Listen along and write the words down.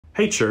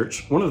Hey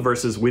church, one of the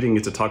verses we didn't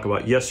get to talk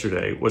about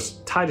yesterday was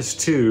Titus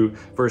 2,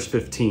 verse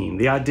 15.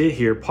 The idea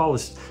here, Paul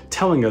is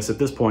telling us at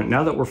this point,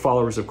 now that we're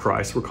followers of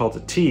Christ, we're called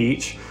to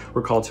teach,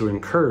 we're called to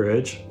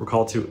encourage, we're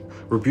called to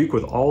rebuke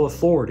with all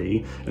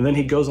authority, and then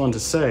he goes on to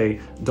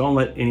say, don't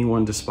let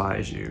anyone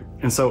despise you.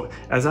 And so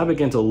as I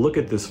began to look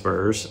at this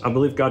verse, I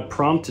believe God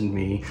prompted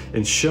me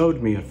and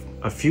showed me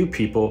a few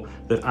people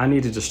that I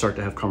needed to start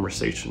to have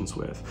conversations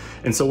with.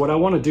 And so what I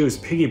want to do is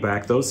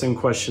piggyback those same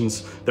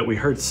questions that we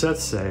heard Seth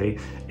say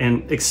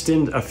and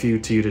extend a few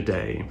to you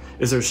today.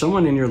 Is there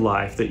someone in your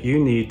life that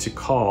you need to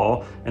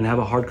call and have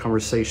a hard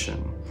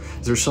conversation?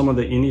 Is there someone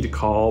that you need to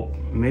call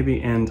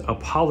maybe and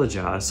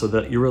apologize so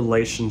that your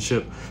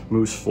relationship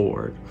moves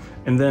forward?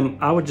 And then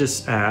I would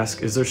just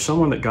ask, is there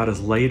someone that God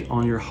has laid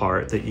on your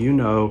heart that you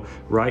know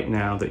right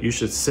now that you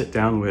should sit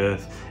down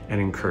with and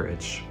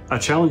encourage? I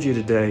challenge you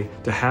today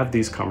to have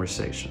these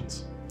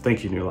conversations.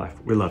 Thank you, New Life.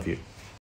 We love you.